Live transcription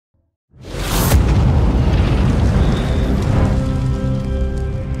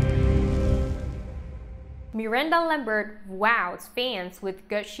Miranda Lambert wows fans with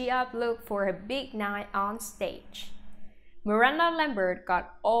gussy-up look for her big night on stage. Miranda Lambert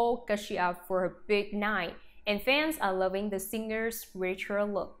got all gushy up for her big night, and fans are loving the singer's richer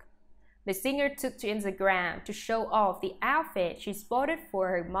look. The singer took to Instagram to show off the outfit she sported for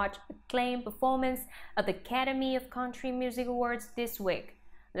her much acclaimed performance at the Academy of Country Music Awards this week.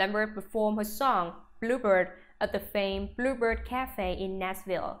 Lambert performed her song, Bluebird, at the famed Bluebird Cafe in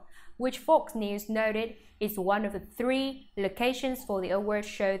Nashville, which Fox News noted is one of the 3 locations for the awards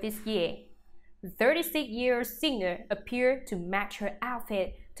show this year. The 36-year-old singer appeared to match her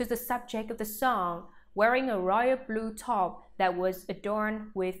outfit to the subject of the song, wearing a royal blue top that was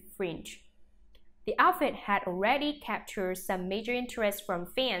adorned with fringe. The outfit had already captured some major interest from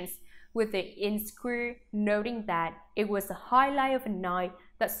fans, with the Inquirer noting that it was the highlight of a night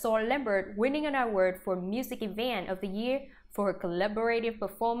that saw Lambert winning an award for Music Event of the Year for her collaborative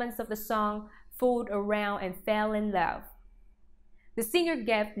performance of the song Fooled Around and Fell in Love. The singer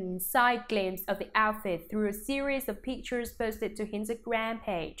gave an inside glimpse of the outfit through a series of pictures posted to her Instagram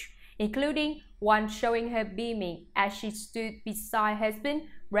page, including one showing her beaming as she stood beside her husband,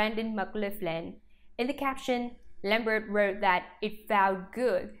 Brandon McLaughlin. In the caption, Lambert wrote that it felt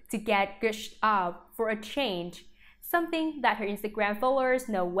good to get gushed up for a change, something that her Instagram followers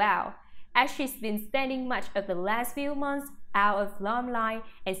know well, as she's been spending much of the last few months out of limelight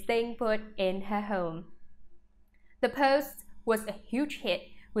and staying put in her home. The post was a huge hit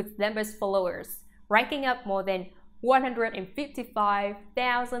with Lambert's followers, racking up more than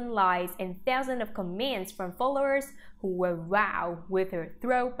 155,000 likes and thousands of comments from followers who were wowed with her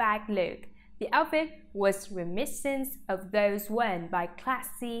throwback look. The outfit was reminiscent of those worn by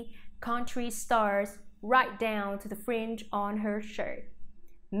classy country stars, right down to the fringe on her shirt.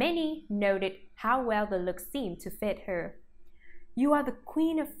 Many noted how well the look seemed to fit her. "You are the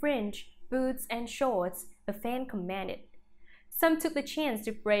queen of fringe, boots and shorts," a fan commented. Some took the chance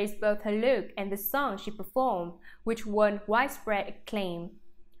to praise both her look and the song she performed, which won widespread acclaim.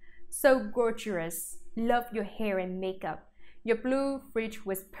 "So gorgeous. Love your hair and makeup. Your blue fringe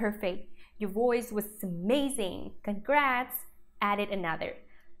was perfect. Your voice was amazing. Congrats," added another.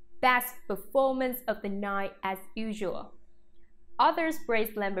 "Best performance of the night as usual." Others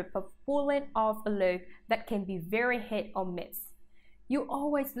praised Lambert for pulling off a look that can be very hit or miss. "You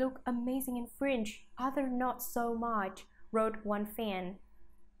always look amazing in fringe, other not so much," wrote one fan.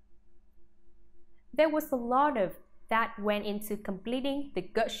 There was a lot of that went into completing the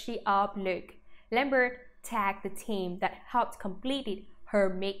gushy-up look. Lambert tagged the team that helped complete her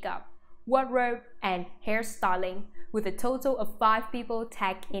makeup, wardrobe, and hairstyling, with a total of 5 people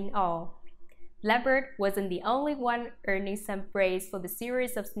tagged in all. Lambert wasn't the only one earning some praise for the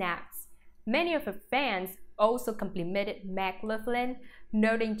series of snaps. Many of her fans also complimented McLaughlin,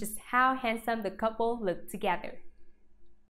 noting just how handsome the couple looked together.